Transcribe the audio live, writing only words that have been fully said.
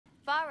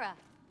Farah.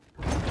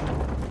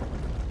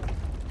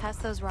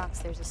 Past those rocks,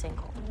 there's a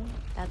sinkhole.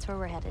 That's where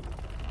we're headed.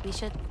 We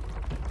should...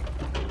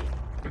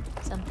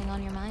 Something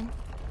on your mind?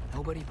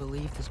 Nobody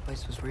believed this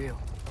place was real.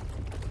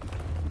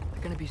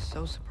 They're gonna be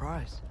so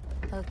surprised.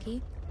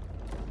 Loki,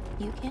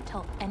 you can't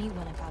tell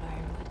anyone about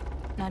Ironwood.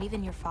 Not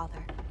even your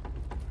father.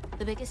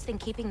 The biggest thing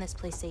keeping this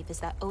place safe is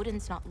that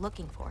Odin's not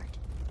looking for it.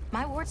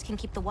 My wards can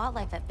keep the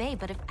wildlife at bay,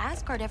 but if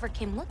Asgard ever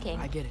came looking...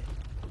 I get it.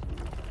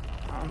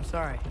 I'm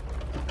sorry.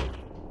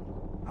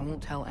 I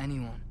won't tell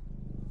anyone.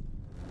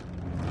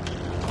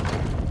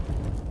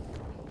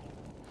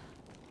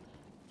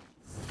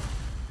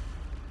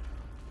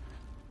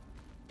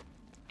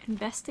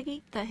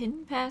 Investigate the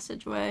hidden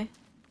passageway.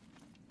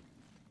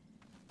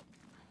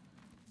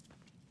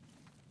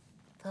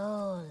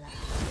 Tola.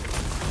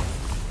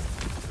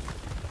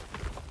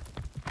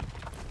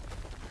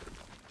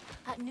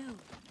 New.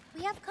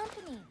 We have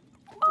company.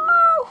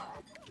 Oh!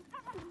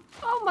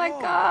 Oh my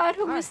God,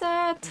 who was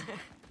that?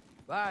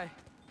 Bye.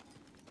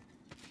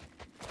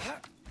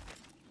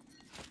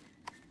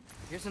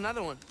 Here's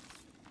another one.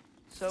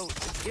 So, is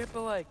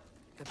Girpa like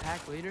the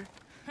pack leader?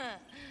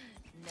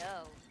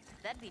 No,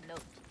 that'd be Note.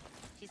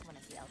 She's one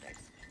of the elders.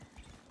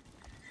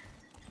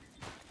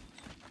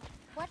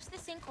 Watch the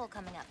sinkhole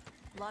coming up.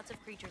 Lots of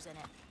creatures in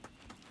it.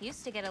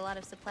 Used to get a lot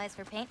of supplies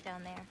for paint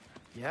down there.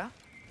 Yeah?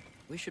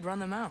 We should run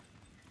them out.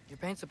 Your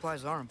paint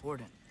supplies are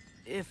important,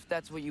 if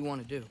that's what you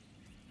want to do.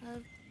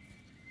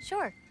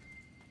 Sure.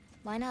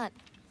 Why not?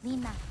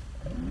 Lean back.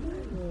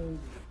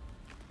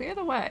 Clear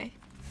the way.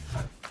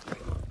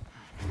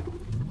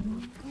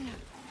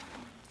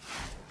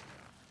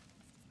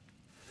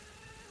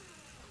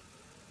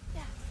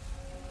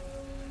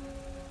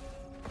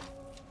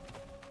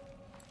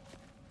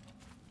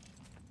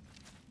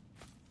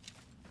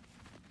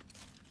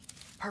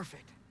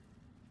 Perfect.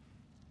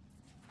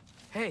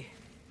 Hey.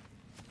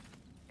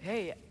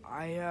 Hey,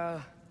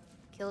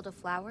 Killed a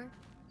flower?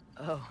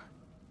 Oh,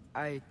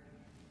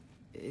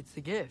 it's a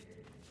gift.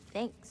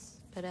 Thanks,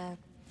 but,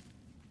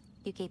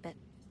 you keep it.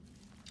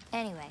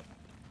 Anyway,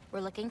 we're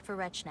looking for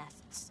wretch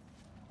nests.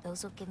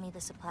 Those will give me the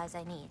supplies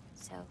I need,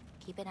 so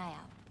keep an eye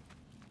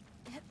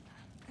out.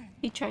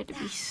 He tried to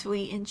be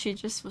sweet and she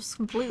just was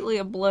completely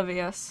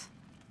oblivious.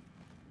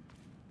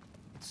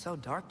 It's so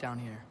dark down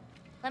here.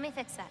 Let me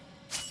fix that.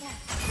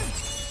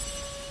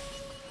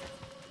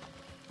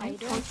 How you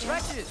doing?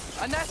 Wretches!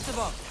 A nest of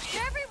them!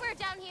 They're everywhere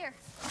down here!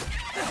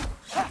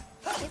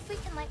 If we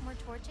can light more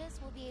torches,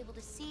 we'll be able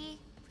to see,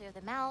 clear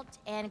them out,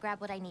 and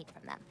grab what I need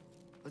from them.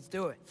 Let's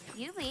do it.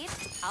 You lead,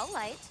 I'll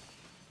light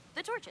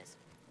the torches.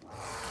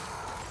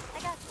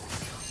 I got you.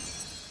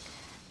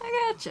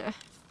 I gotcha.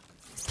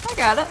 I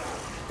got it.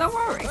 Don't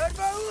worry.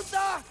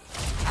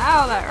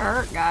 Ow, that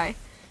hurt, guy.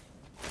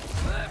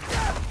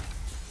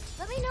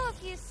 Let me know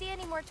if you see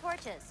any more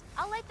torches.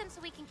 I'll light them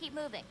so we can keep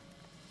moving.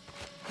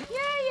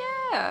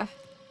 Yeah.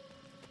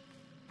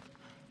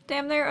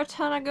 Damn, there are a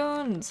ton of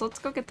goons. Let's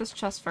go get this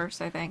chest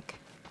first, I think.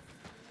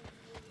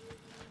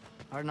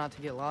 Hard not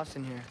to get lost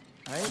in here,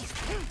 right?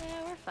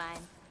 Yeah, we're fine.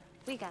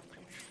 We got this.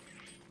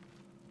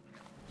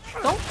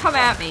 Don't come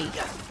at me,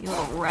 you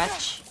little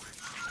wretch.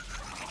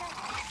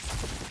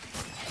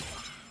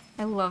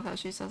 I love how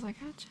she says, I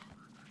gotcha.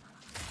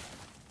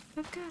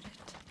 I've got it.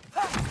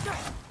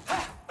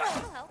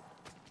 That'll help.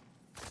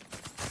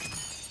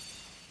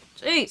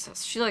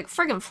 Jesus, she like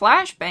friggin'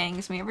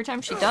 flashbangs me every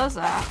time she does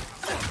that.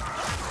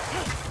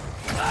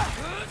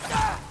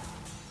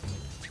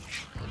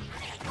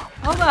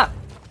 Hold up,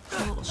 you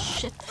little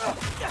shit.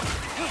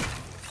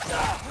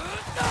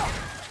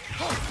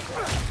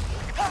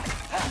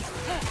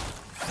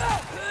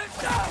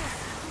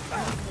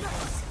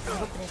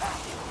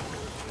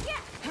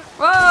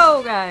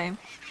 Whoa, guy.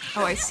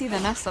 Oh, I see the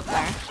nest up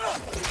there.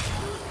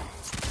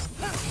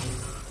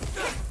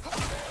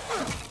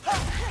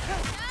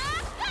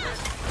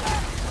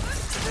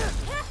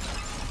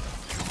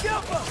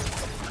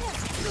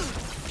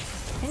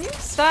 Can you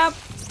stop?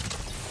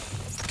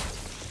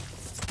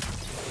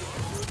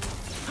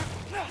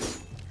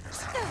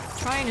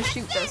 Trying to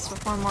shoot this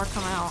before more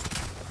come out.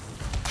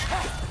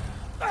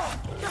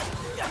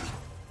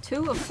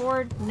 2 of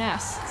 4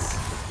 nests.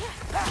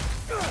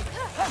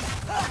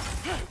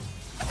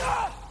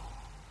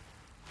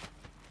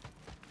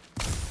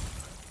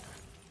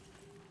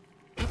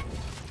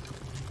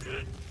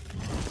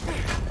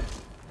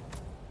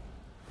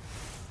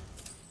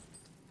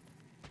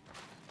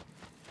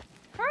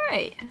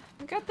 Alright,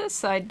 we got this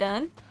side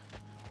done.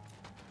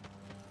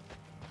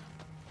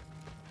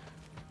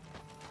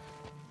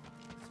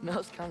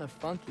 Smells kind of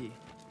funky.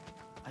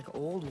 Like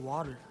old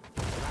water.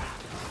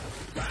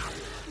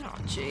 Oh,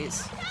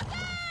 jeez.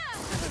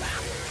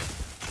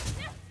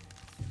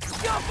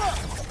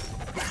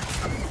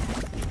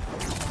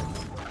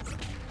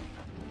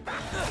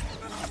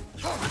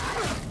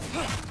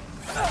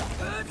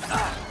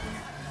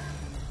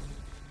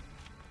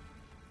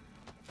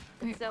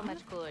 It's so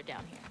much cooler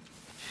down here.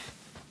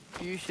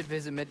 You should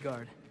visit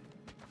Midgard.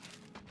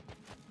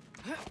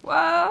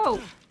 Whoa!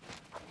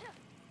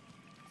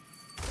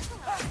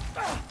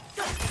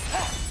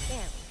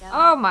 There we go.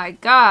 Oh my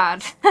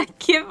god. I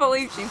can't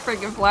believe she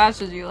freaking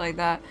flashes you like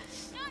that.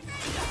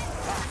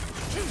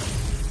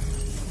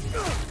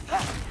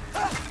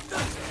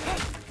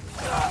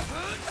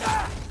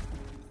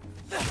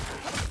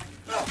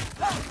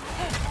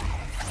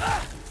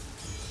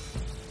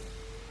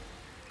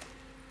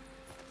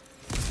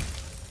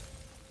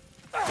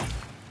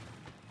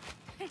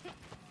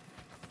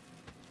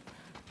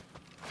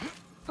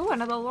 Oh,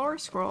 another lore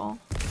scroll.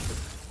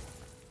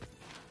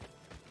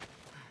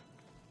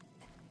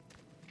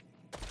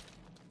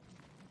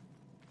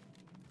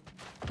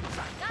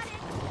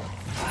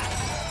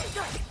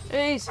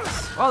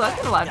 Jesus. Oh, that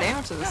did a lot of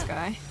damage to this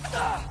guy.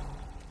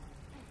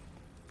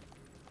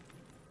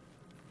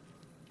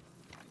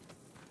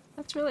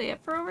 That's really it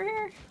for over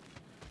here?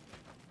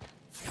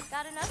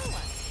 Got another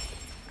one.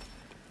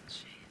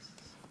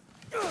 Jesus.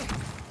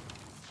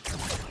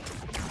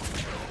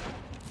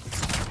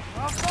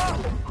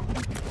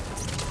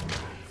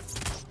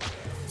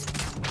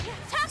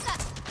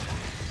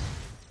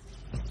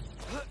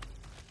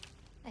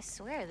 I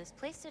swear, this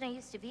place didn't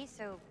used to be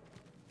so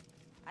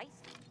icy.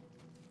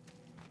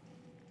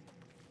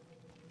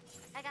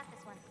 I got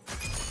this one.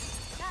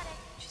 Got it.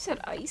 She said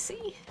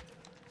icy?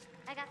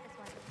 I got this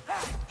one.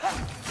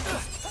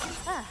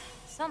 Ah,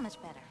 so much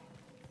better.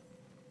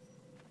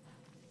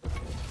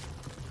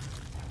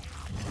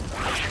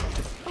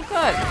 Oh,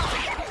 good.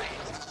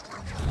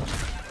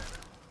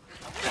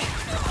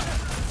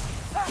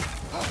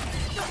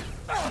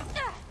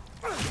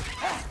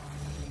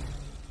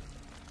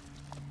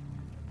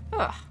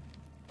 Ugh.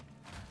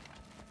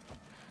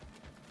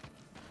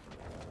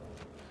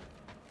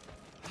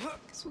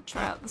 Guess we'll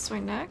try out this way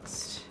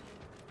next.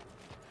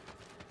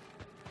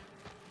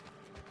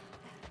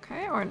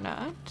 Okay, or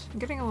not. I'm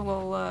getting a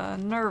little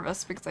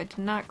nervous because I did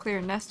not clear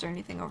a nest or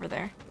anything over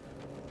there.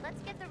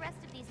 Let's get the rest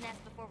of these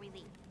nests before we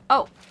leave.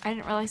 Oh, I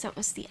didn't realize that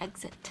was the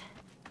exit.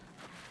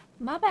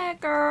 My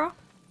bad, girl.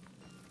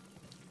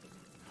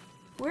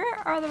 Where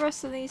are the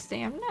rest of these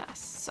damn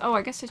nests? Oh,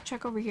 I guess I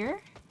check over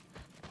here.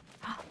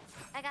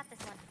 I got this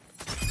one.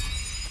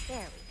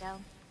 There we go.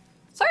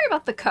 Sorry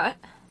about the cut.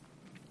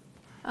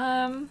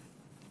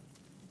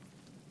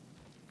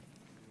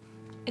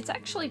 It's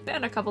actually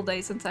been a couple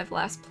days since I've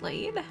last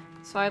played,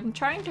 so I'm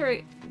trying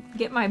to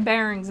get my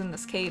bearings in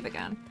this cave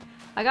again.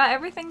 I got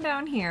everything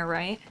down here,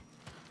 right?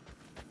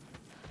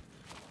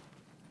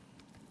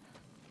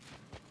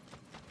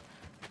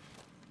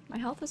 My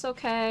health is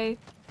okay.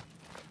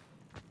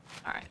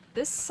 Alright,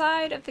 this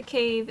side of the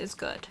cave is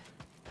good.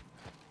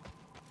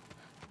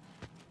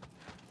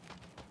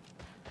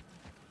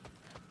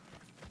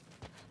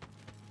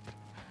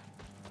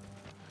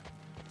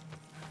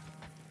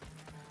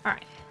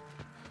 Alright.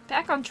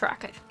 Back on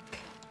track, I think.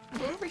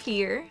 Go over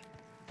here.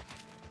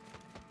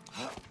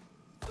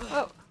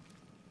 Oh.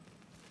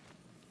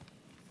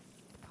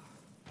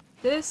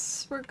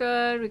 This, we're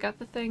good. We got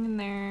the thing in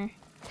there.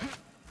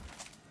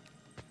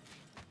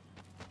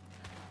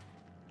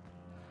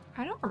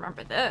 I don't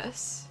remember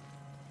this.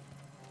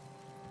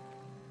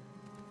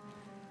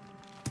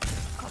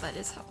 Oh, that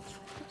is health.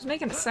 It was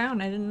making a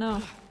sound, I didn't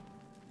know.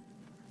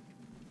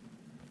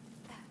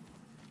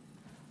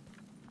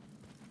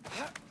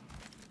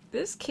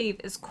 This cave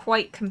is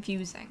quite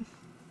confusing.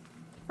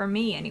 For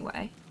me,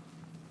 anyway.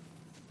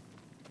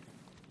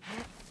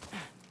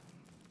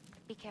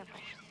 Be careful.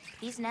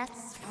 These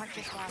nests aren't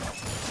just water.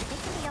 They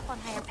can be up on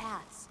higher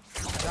paths.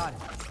 Got it.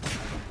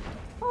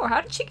 Oh, how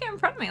did she get in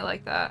front of me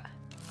like that?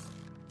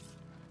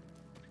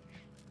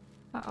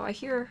 Uh-oh, I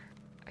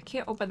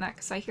can't open that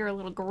because I hear a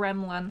little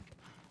gremlin.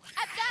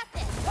 I've got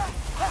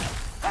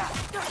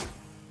this!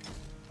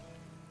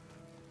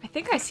 I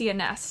think I see a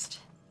nest.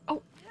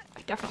 Oh,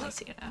 I definitely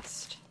see a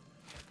nest.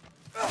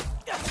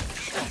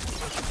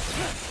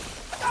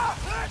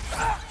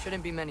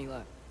 Shouldn't be many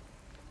left.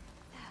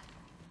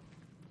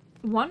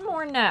 One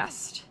more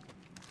nest.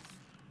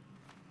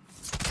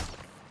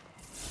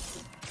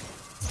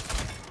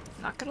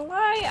 Not gonna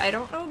lie, I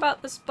don't know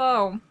about this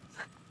bow.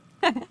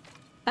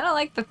 I don't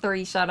like the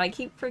 3-shot. I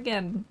keep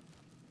friggin'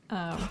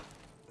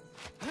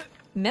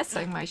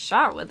 missing my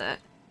shot with it.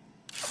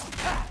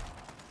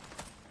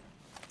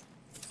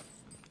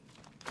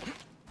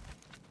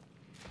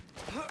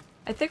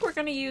 I think we're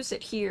gonna use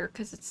it here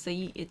because it's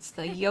the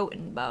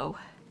Jotun bow.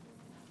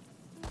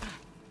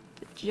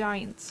 The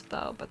giant's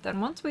bow. But then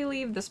once we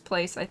leave this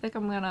place, I think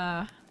I'm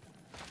gonna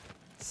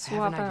swap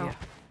I have an out. idea.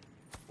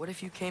 What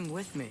if you came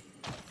with me?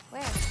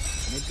 Where?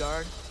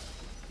 Midgard?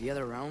 The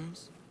other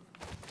realms?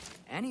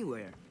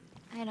 Anywhere.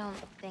 I don't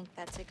think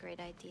that's a great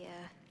idea.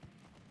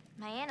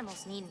 My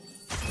animals need me.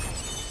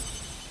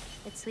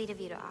 It's sweet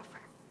of you to offer.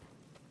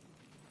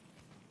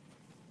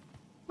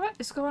 What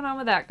is going on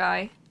with that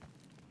guy?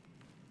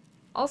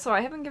 Also,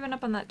 I haven't given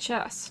up on that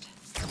chest.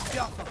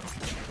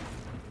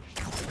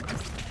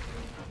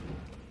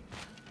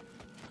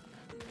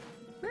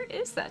 Where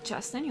is that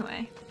chest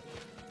anyway?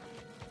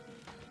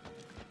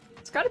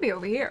 It's gotta be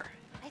over here.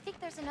 I think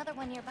there's another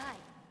one nearby.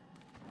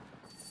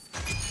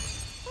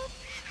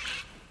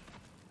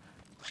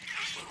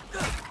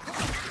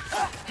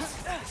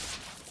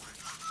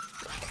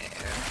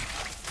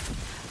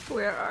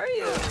 Where are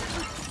you?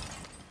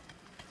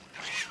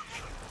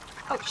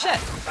 Oh shit!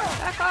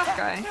 Back off,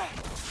 guy.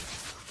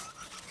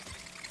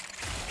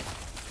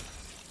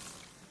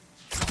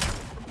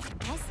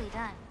 Nicely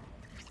done.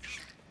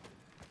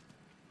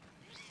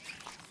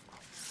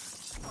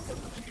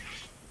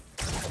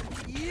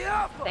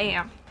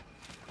 Damn.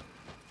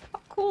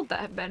 How cool would that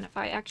have been if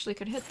I actually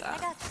could hit I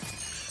that? got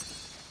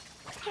this.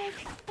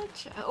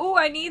 Oh,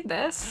 I need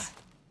this.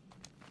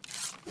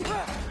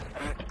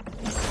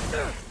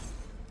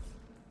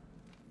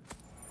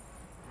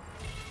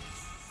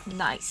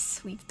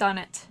 Nice, we've done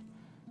it.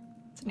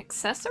 It's an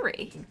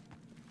accessory.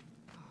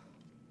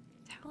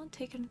 Talent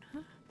taken, huh?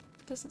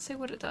 Doesn't say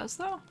what it does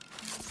though.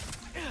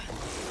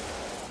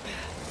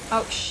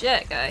 Oh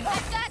shit, guy. I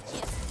got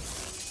you.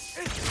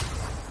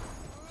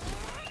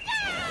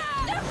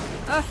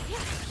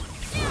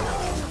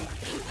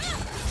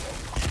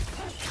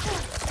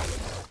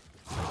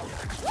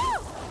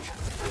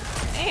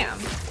 Damn.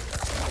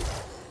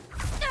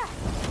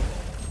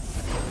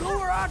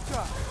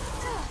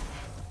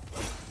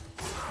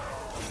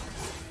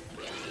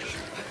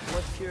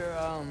 What's your,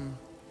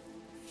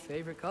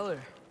 favorite color?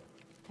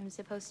 I'm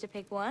supposed to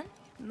pick one?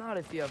 Not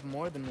if you have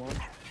more than one.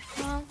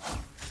 Well,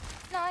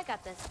 no, I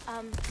got this.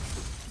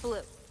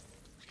 Blue.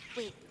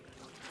 Wait,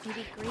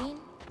 maybe green?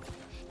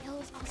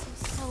 Yellow's also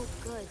so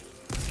good.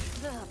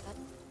 Ugh, but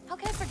how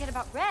can I forget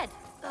about red?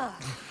 Ugh.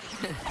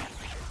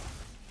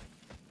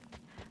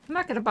 I'm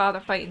not gonna bother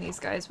fighting these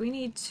guys. We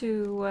need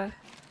to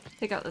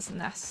take out this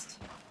nest.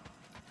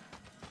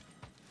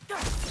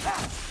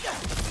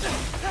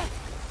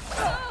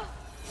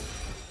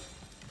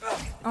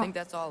 I think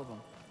that's all of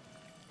them.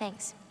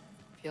 Thanks.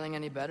 Feeling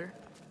any better?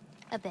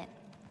 A bit.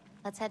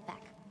 Let's head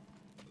back.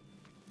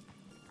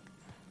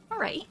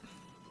 Alright.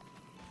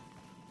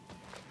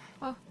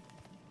 Well.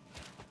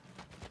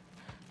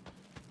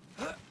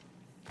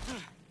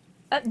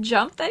 That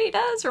jump that he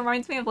does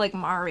reminds me of like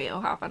Mario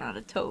hopping on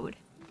a toad.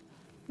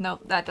 No,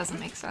 that doesn't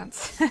make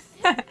sense.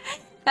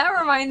 That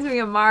reminds me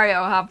of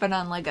Mario hopping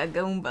on like a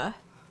Goomba.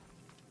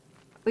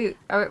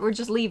 We're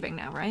just leaving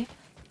now, right?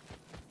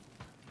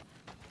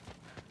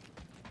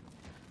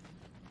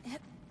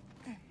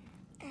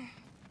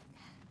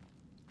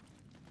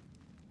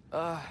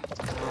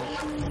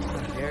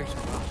 Eric's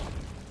problem.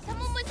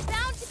 Someone was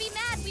bound to be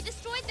mad. We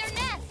destroyed their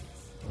nest.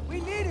 We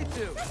needed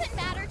to! Doesn't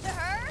matter to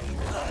her.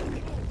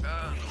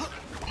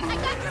 I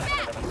got your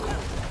back.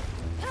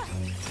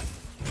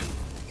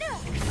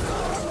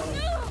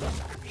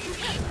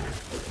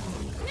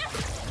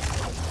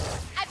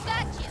 I've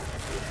got you.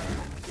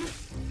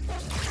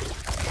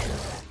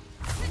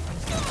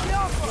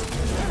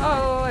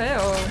 Oh,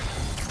 ew.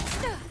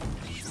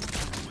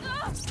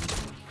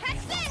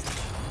 Catch this.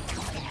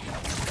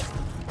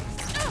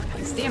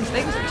 These damn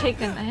things are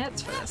taking the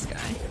hits for this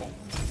guy.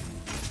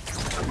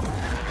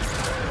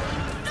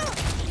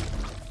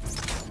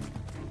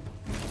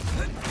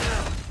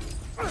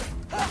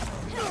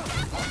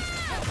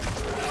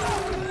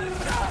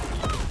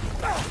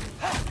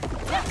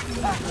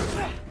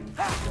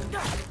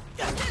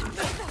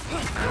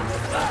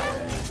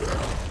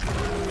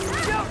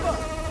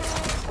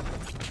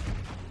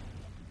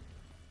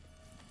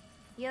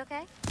 You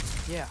okay?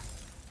 Yeah.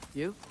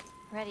 You?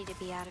 Ready to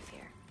be out of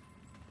here.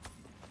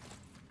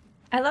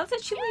 I love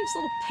that she leaves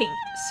little paint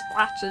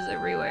splotches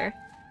everywhere.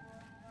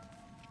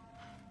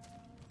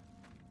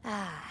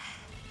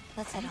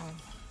 Let's head home.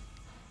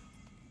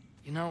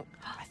 You know,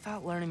 I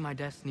thought learning my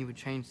destiny would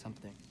change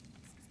something.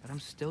 But I'm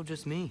still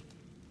just me.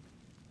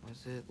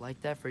 Was it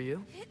like that for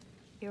you?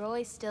 You're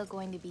always still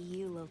going to be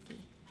you, Loki.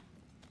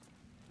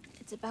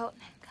 It's about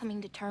coming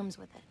to terms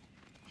with it.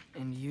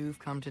 And you've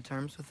come to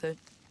terms with it?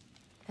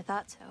 I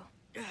thought so.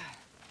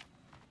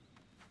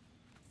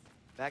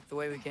 Back the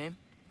way we came?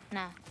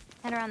 Nah,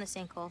 head around the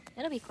sinkhole.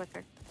 It'll be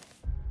quicker.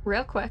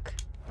 Real quick.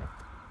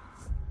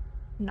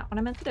 Not what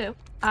I meant to do.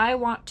 I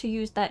want to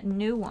use that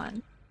new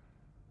one.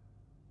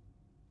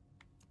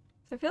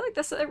 I feel like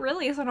this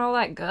really isn't all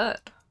that good.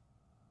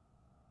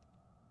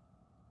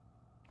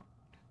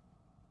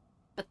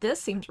 But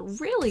this seems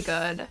really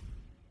good.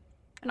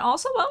 And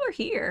also while we're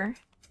here,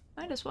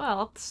 might as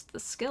well up the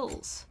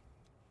skills.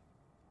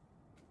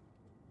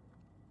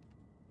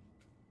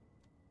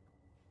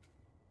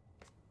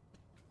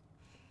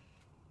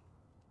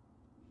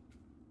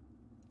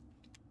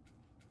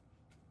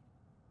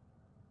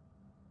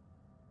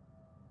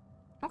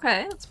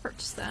 Okay, let's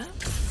purchase that.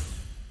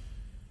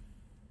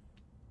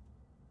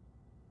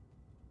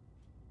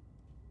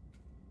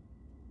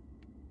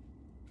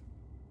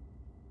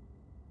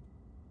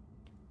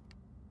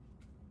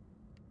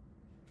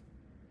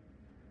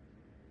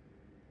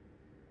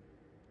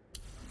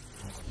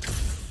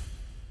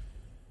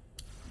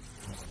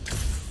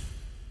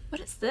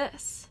 What is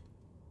this?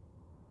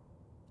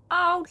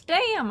 Oh,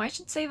 damn! I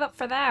should save up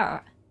for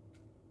that.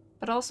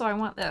 But also, I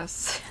want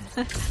this.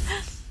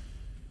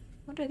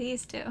 What do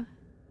these do?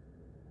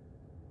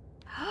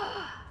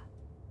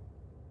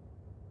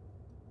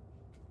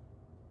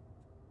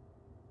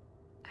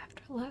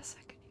 After less,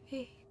 I can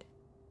evade.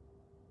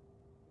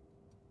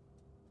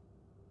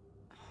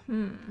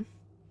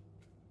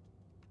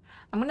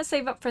 I'm gonna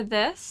save up for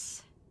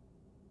this.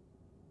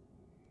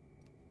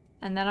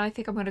 And then I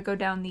think I'm gonna go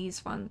down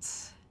these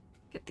ones.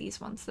 Get these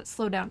ones that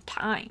slow down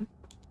time.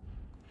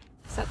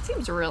 So that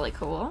seems really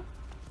cool.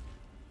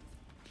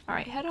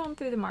 Alright, head on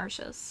through the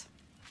marshes.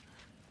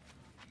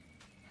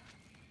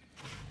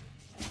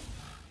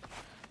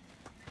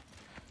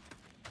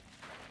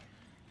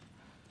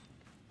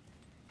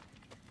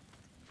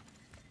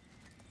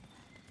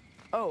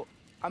 Oh,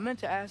 I meant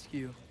to ask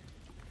you.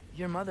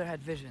 Your mother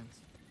had visions.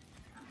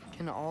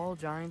 Can all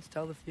giants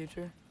tell the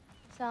future?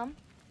 Some.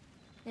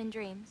 In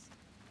dreams.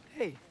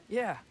 Hey,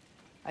 yeah.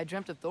 I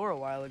dreamt of Thor a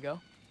while ago.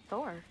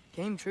 Thor?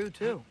 Came true,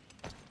 too.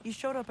 He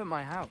showed up at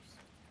my house.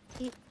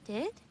 He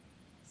did?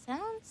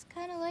 Sounds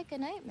kind of like a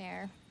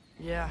nightmare.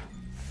 Yeah,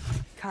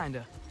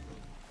 kinda.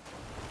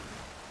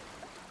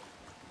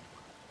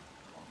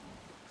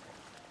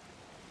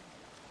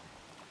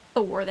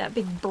 Thor, that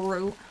big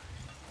brute.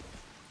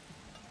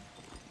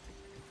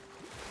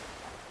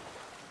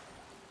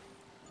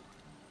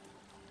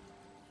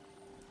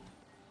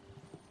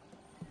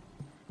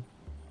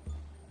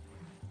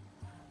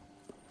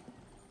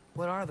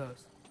 What are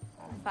those?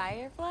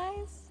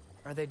 Fireflies?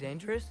 Are they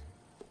dangerous?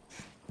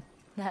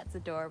 That's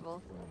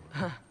adorable.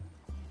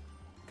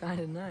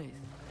 Kinda nice.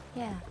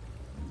 Yeah.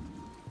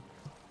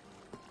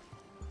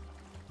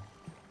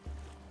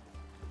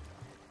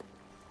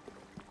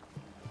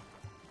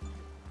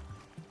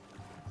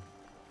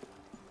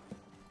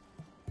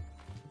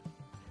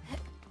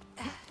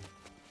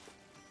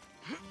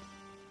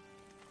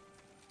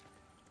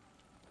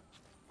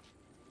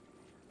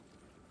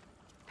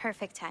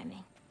 Perfect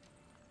timing.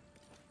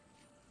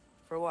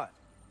 For what?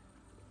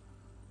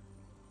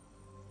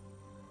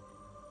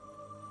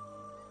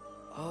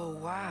 Oh,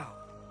 wow.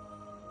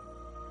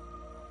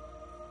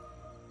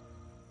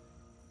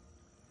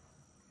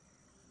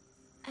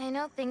 I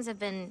know things have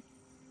been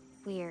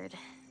weird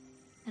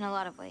in a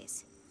lot of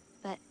ways,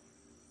 but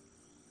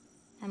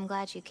I'm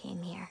glad you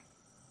came here.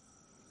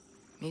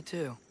 Me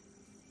too.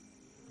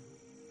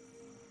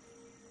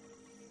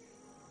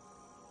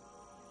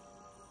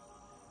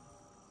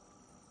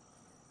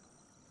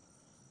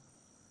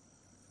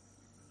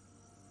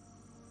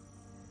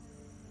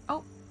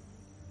 Oh.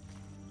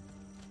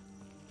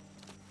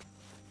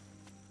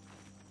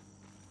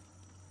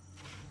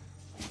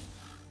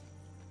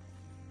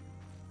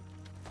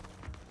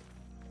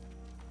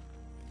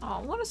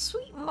 Oh, what a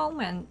sweet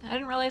moment. I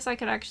didn't realize I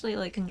could actually,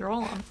 like,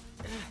 control him.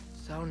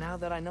 So now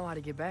that I know how to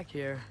get back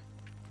here,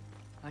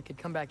 I could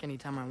come back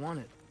anytime I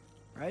wanted,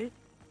 right?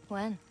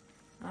 When?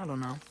 I don't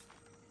know.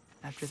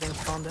 After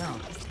things calm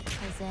down.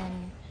 As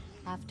in,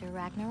 after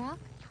Ragnarok?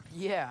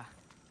 Yeah.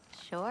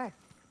 Sure.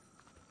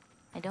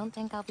 I don't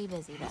think I'll be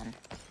busy then.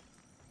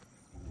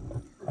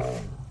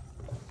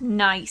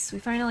 Nice. We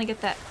finally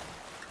get that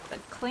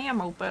clam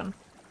open.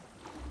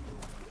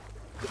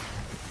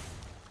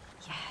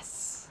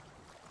 Yes.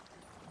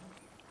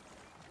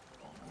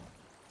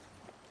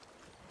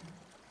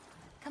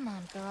 Come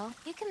on, girl.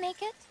 You can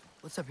make it.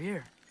 What's up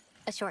here?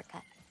 A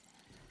shortcut.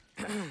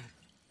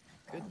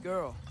 Good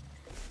girl.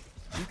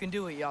 You can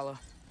do it, Yala.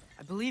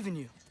 I believe in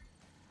you.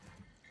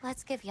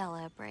 Let's give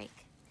Yala a break.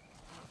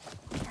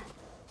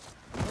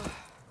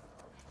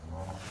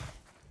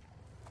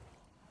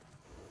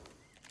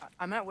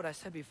 I meant what I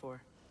said before.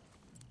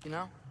 You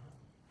know?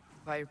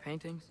 About your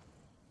paintings.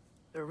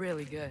 They're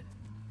really good.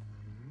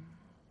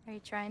 Are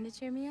you trying to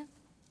cheer me up?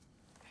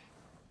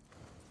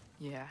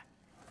 Yeah.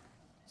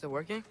 Is it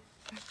working?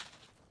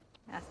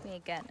 Ask me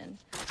again and...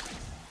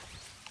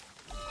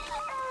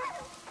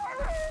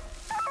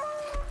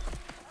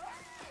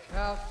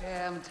 About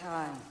damn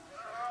time.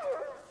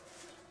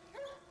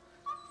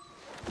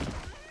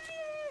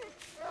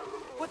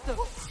 What the?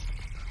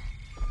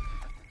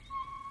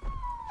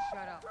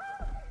 Shut up.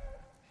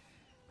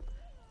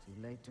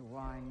 Too late to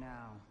whine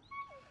now.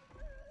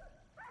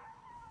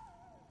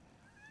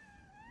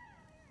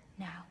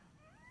 Now.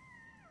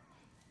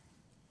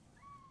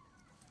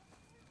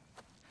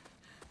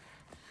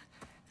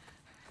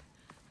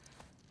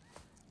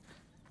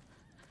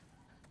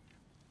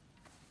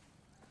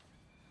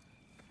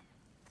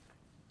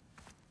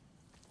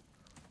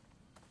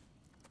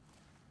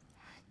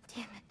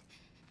 Damn it.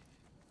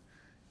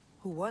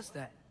 Who was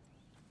that?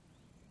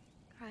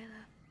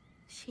 Kryla.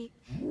 She...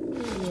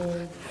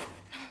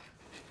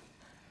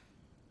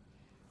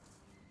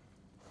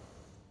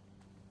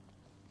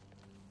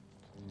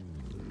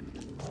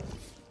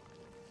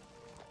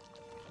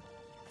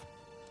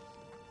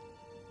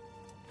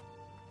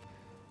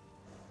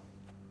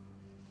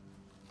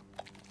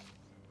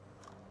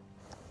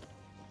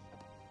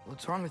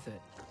 What's wrong with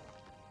it?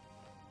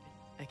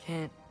 I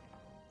can't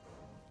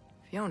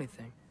feel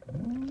anything.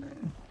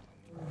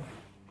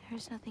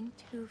 There's nothing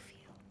to feel.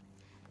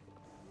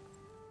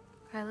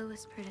 Kryla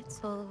whispered its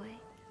soul away.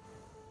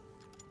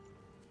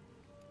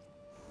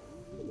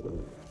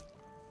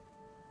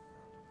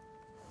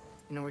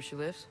 You know where she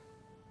lives?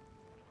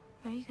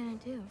 What are you gonna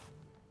do?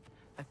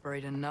 I've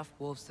buried enough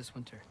wolves this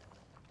winter.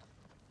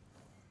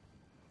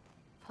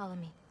 Follow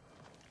me.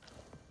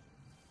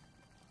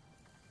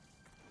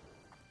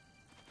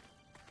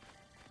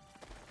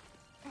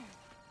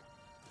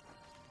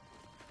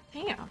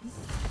 Damn.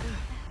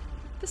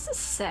 This is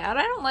sad.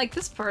 I don't like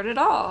this part at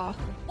all.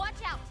 Watch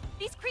out!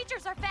 These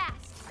creatures are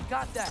fast! I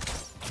got that.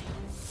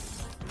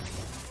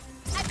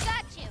 I've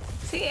got you!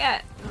 See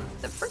it?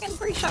 The friggin'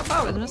 3-shot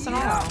bow is missing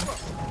all.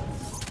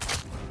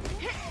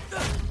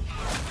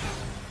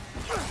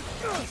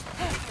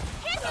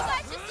 Can't you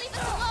guys just leave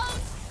us alone?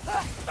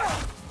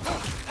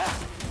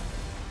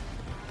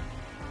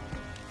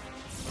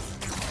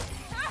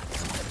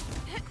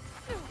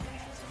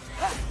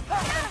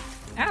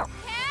 Ow.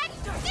 Catch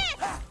this!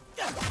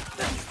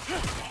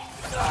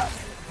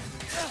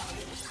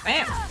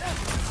 Bam.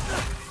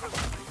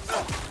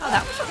 Oh,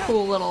 that was a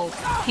cool little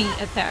paint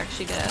attack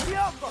she did.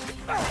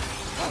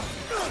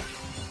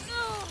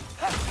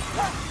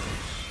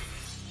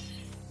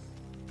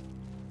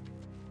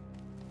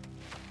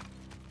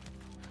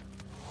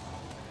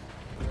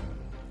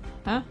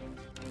 Huh?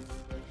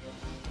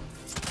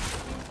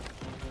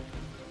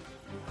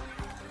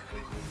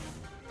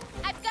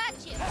 I've got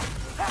you!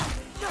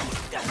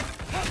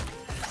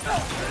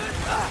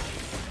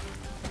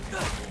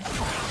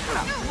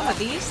 One of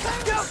these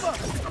things?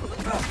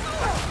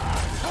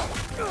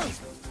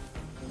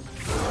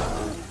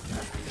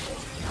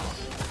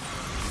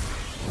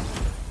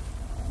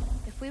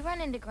 If we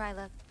run into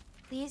Gryla,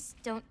 please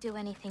don't do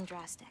anything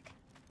drastic.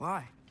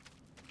 Why?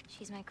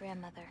 She's my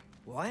grandmother.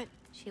 What?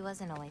 She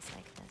wasn't always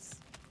like this.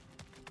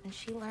 When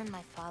she learned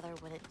my father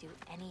wouldn't do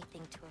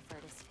anything to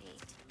avert his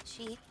fate,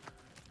 she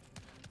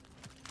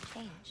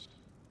changed.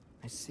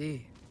 I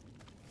see.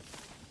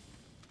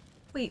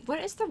 Wait, what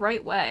is the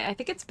right way? I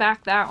think it's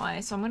back that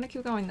way, so I'm gonna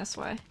keep going this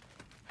way.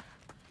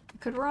 I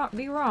could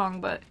be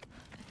wrong, but...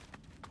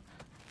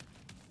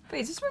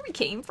 Wait, is this where we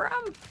came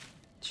from?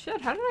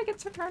 Shit, how did I get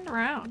so turned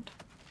around?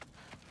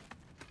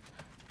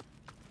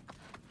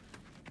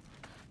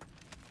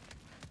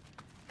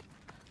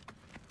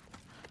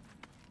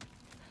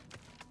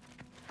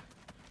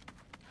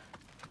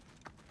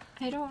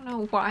 I don't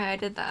know why I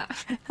did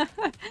that.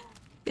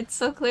 It's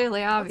so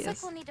clearly obvious.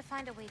 Looks like we'll need to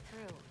find a way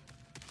through.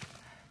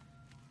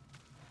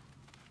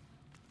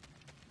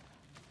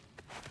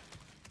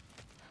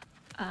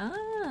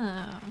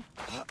 Oh.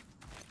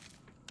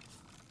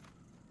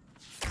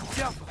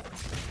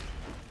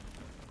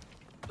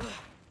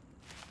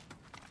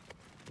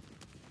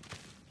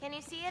 Can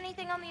you see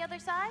anything on the other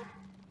side?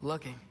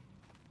 Looking.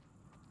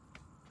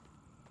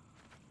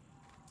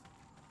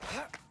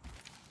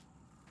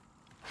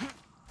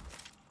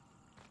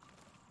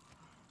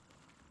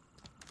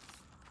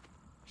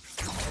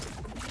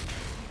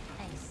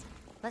 Nice.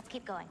 Let's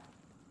keep going.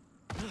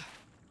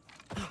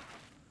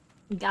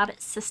 Got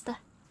it, sister.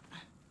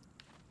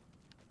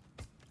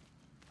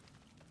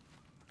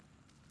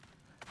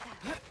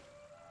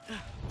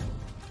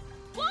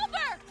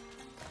 Wolver!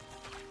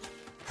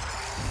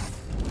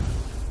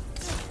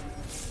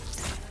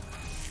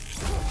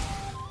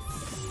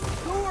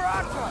 Who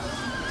are Atreus?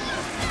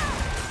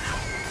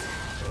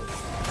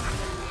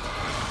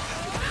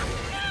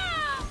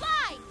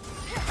 Fly!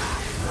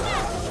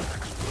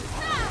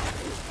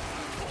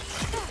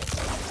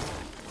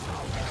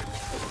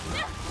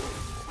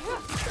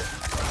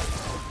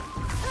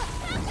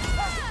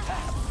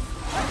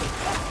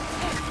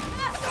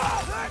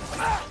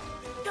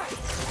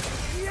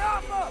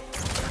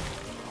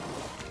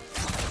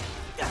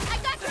 I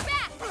got your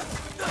back!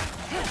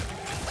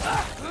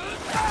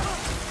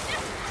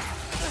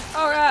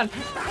 Oh god.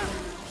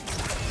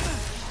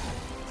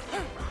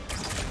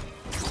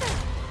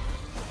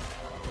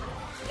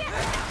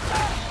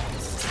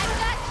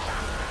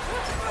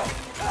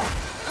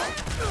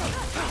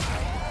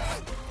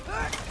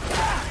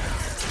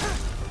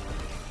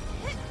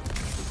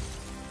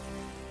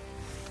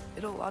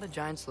 Did a lot of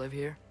giants live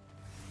here?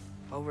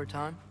 Over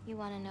time? You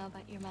want to know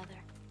about your mother?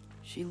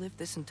 She lived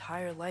this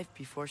entire life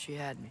before she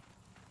had me.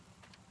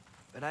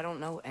 But I don't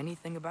know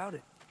anything about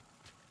it.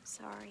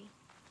 Sorry.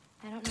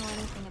 I don't know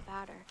anything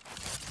about her.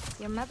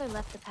 Your mother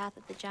left the path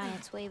of the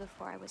giants way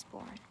before I was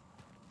born.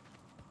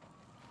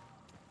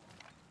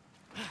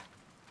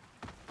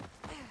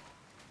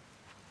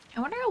 I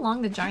wonder how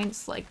long the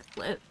giants, like,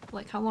 live.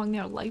 Like, how long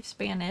their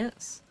lifespan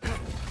is.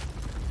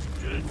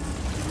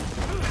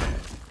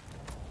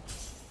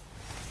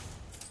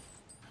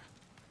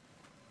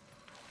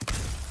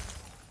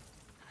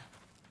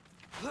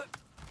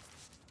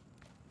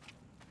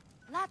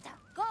 Lata,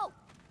 go!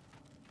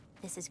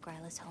 This is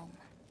Gryla's home.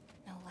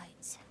 No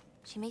lights.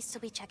 She may still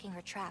be checking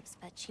her traps,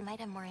 but she might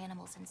have more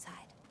animals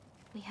inside.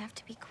 We have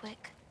to be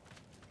quick.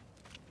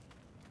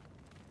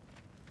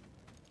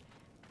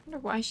 I wonder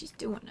why she's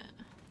doing it.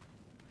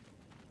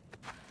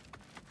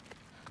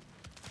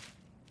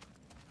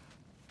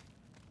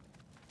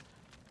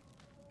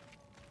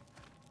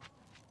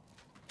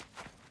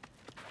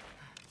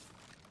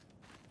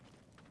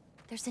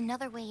 There's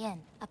another way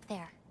in, up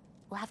there.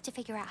 We'll have to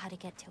figure out how to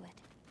get to it.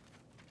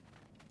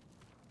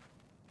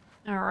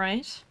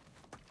 Alright.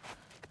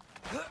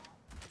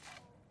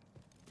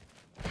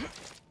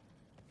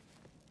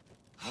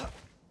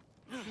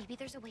 Maybe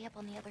there's a way up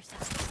on the other side,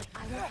 but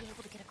I won't be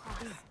able to get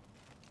across.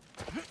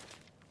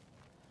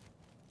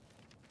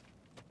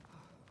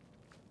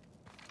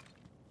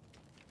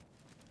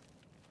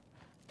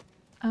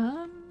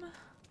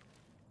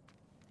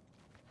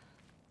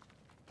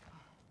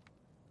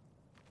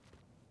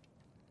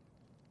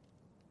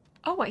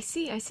 Oh, I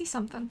see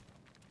something.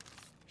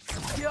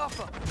 Get off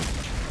her!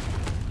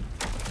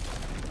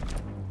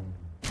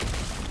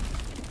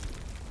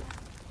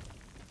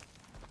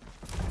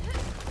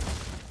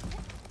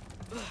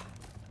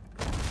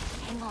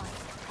 Hang on.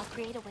 I'll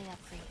create a way up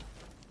for you.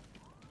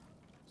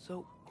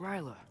 So,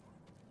 Gryla,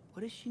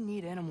 what does she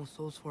need animal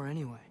souls for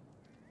anyway?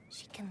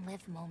 She can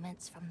live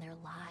moments from their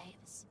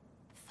lives.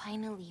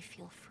 Finally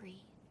feel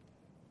free.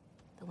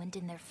 The wind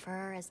in their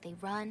fur as they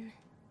run.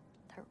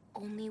 Their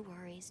only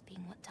worries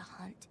being what to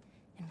hunt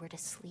and where to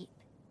sleep.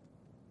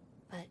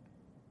 But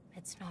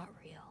it's not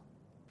real.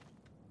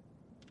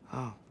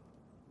 Oh.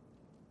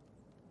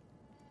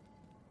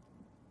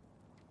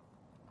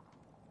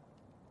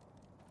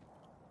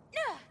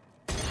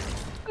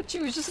 But she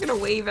was just gonna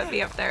wave at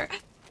me up there.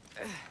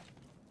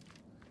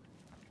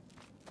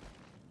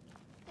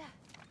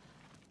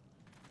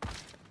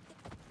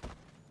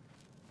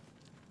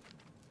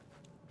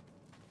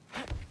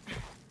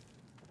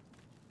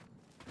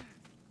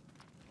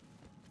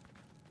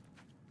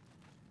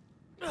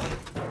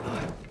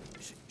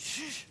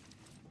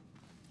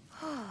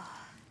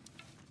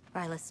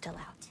 Ryla's still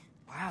out.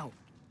 Wow,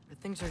 the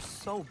things are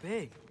so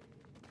big.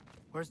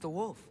 Where's the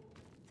wolf?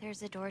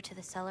 There's a door to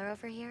the cellar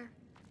over here.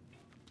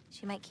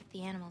 She might keep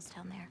the animals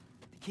down there.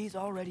 The key's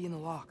already in the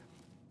lock.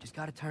 Just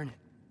gotta turn it.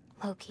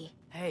 Loki.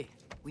 Hey,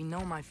 we know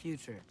my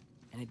future,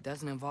 and it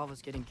doesn't involve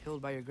us getting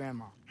killed by your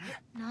grandma.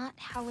 Not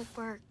how it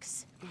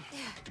works.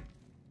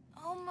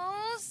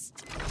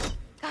 Almost.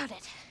 Got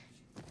it.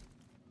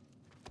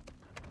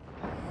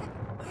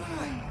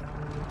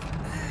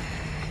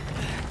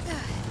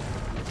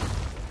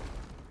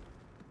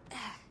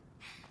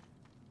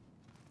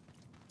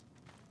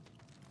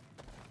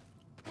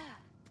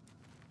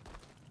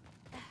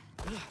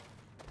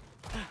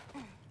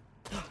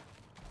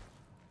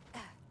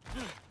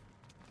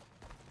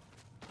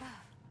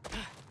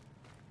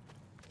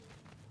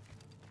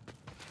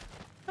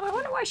 Oh, I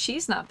wonder why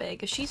she's not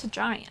big, if she's a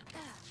giant.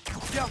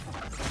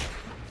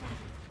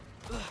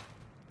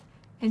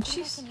 And I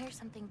she's... can hear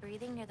something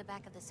breathing near the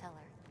back of the cellar.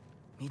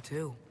 Me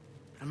too,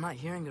 but I'm not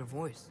hearing their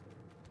voice.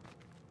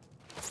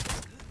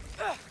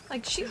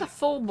 Like, she's a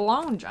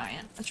full-blown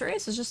giant.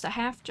 Atreus is just a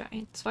half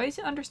giant, so I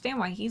understand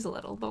why he's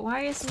little, but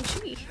why isn't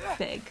she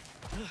big?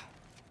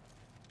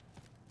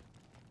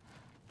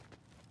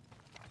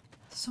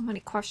 So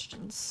many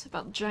questions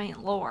about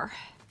giant lore.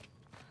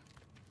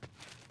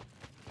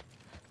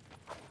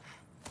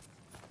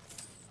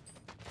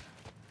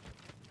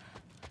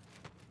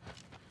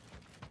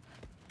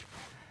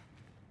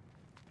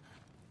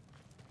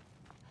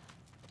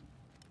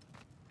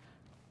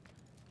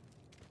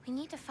 We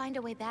need to find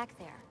a way back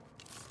there.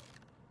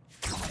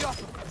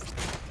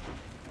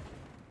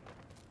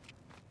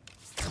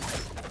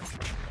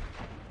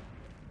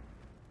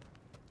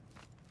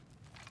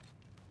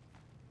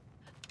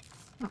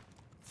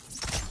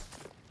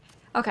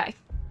 Okay.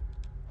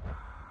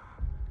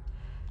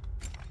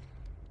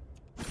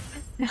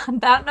 On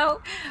that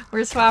note,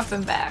 we're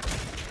swapping back.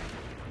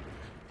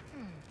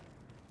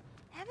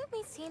 Haven't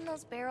we seen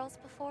those barrels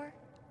before?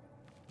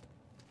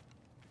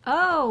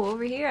 Oh,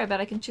 over here. I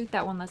bet I can shoot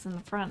that one that's in the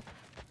front.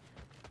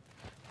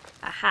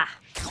 Aha.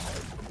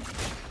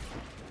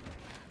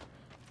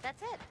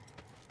 That's it.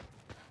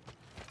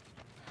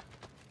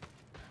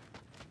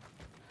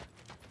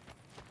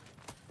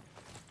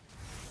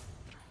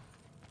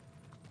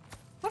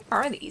 What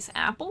are these?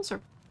 Apples or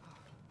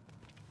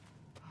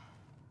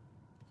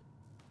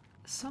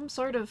some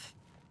sort of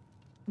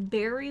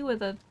berry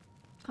with a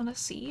ton of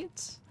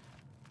seeds?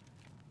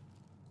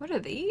 What are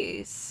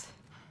these?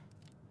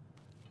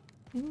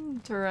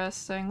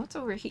 Interesting. What's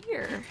over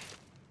here?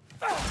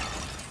 God,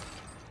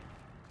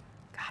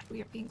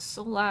 we are being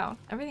so loud.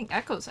 Everything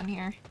echoes in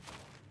here.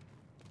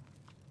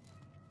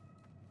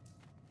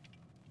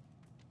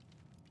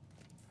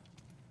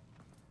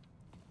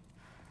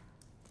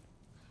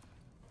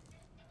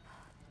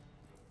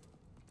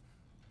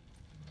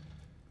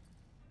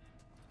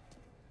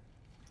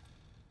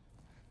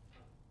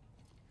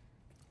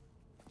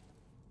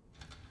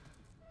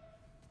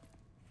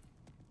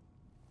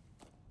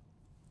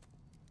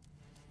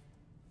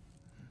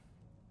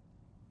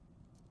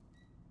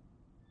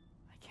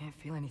 I can't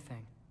feel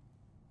anything.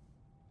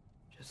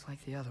 Just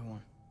like the other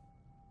one.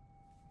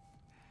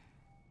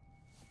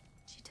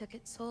 She took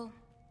its soul.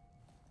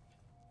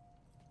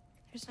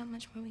 There's not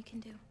much more we can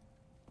do.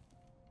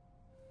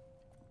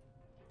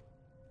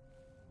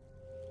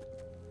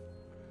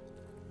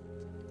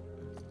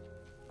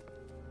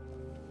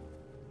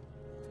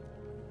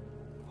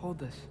 Hold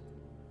this.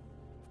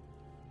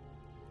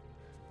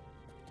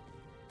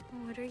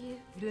 What are you?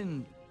 You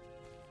didn't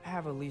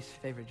have a least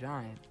favorite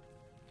giant,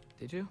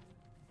 did you?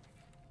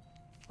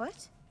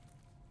 What?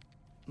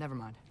 Never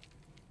mind.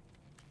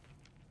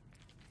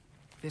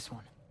 This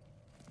one.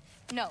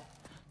 No.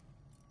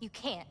 You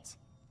can't.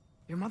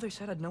 Your mother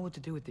said I'd know what to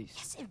do with these.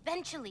 Yes,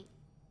 eventually.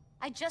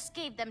 I just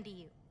gave them to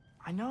you.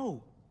 I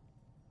know.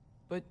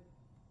 But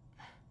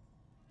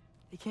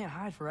they can't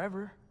hide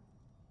forever,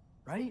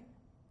 right?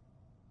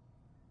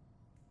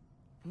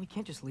 And we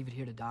can't just leave it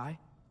here to die.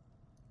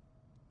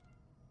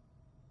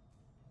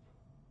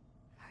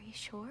 Are you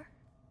sure?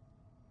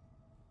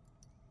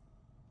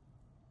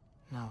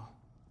 No.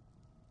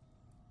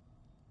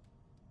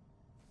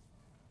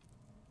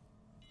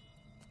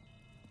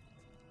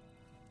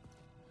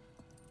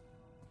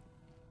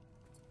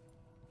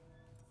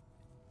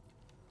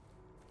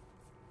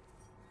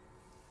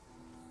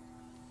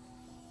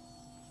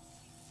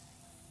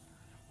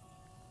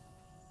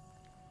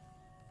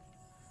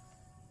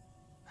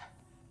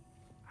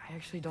 I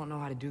actually don't know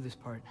how to do this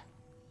part.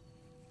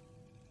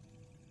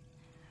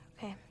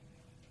 Okay.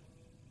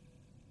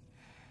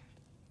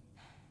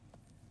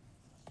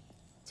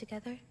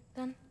 Together,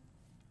 then?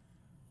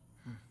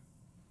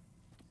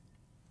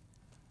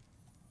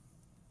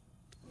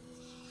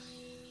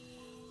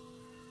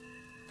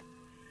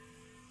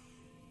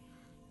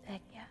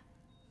 Vecchia.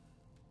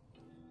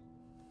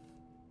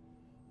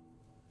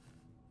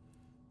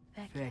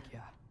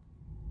 Vecchia.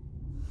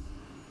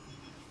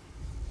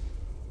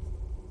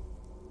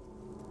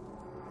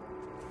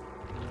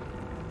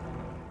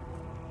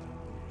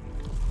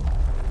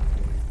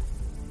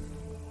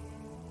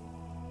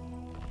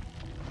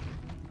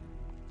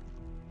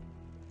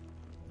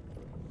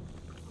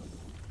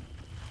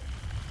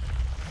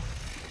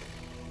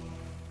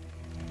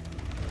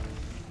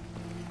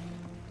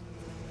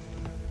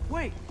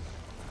 Wait!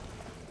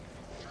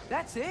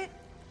 That's it?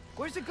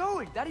 Where's it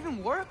going? That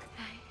even work?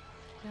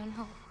 I don't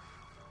know.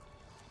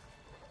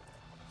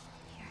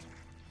 Here.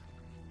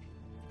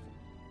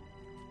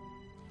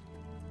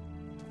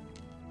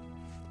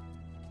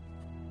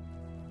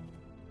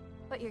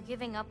 But you're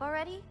giving up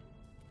already?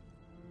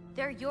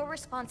 They're your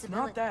It's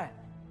responsibility. not that.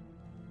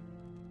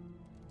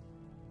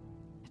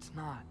 It's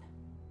not.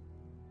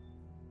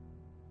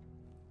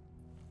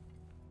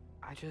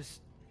 I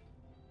just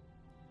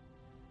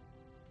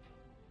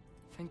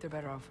think they're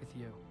better off with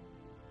you.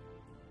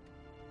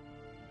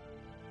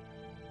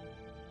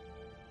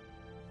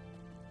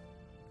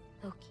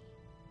 Loki.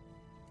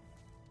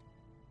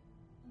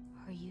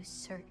 Are you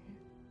certain?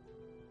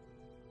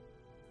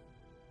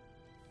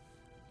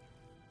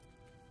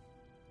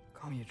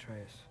 Call me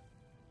Atreus.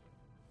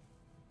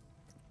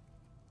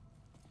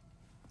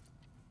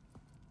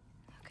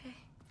 Okay.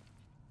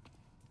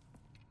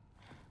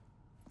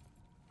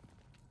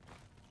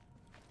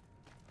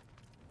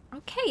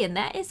 Okay, and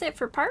that is it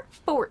for part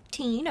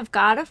 14 of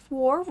God of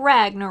War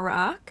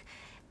Ragnarok.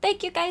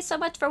 Thank you guys so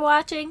much for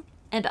watching,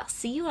 and I'll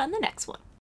see you on the next one.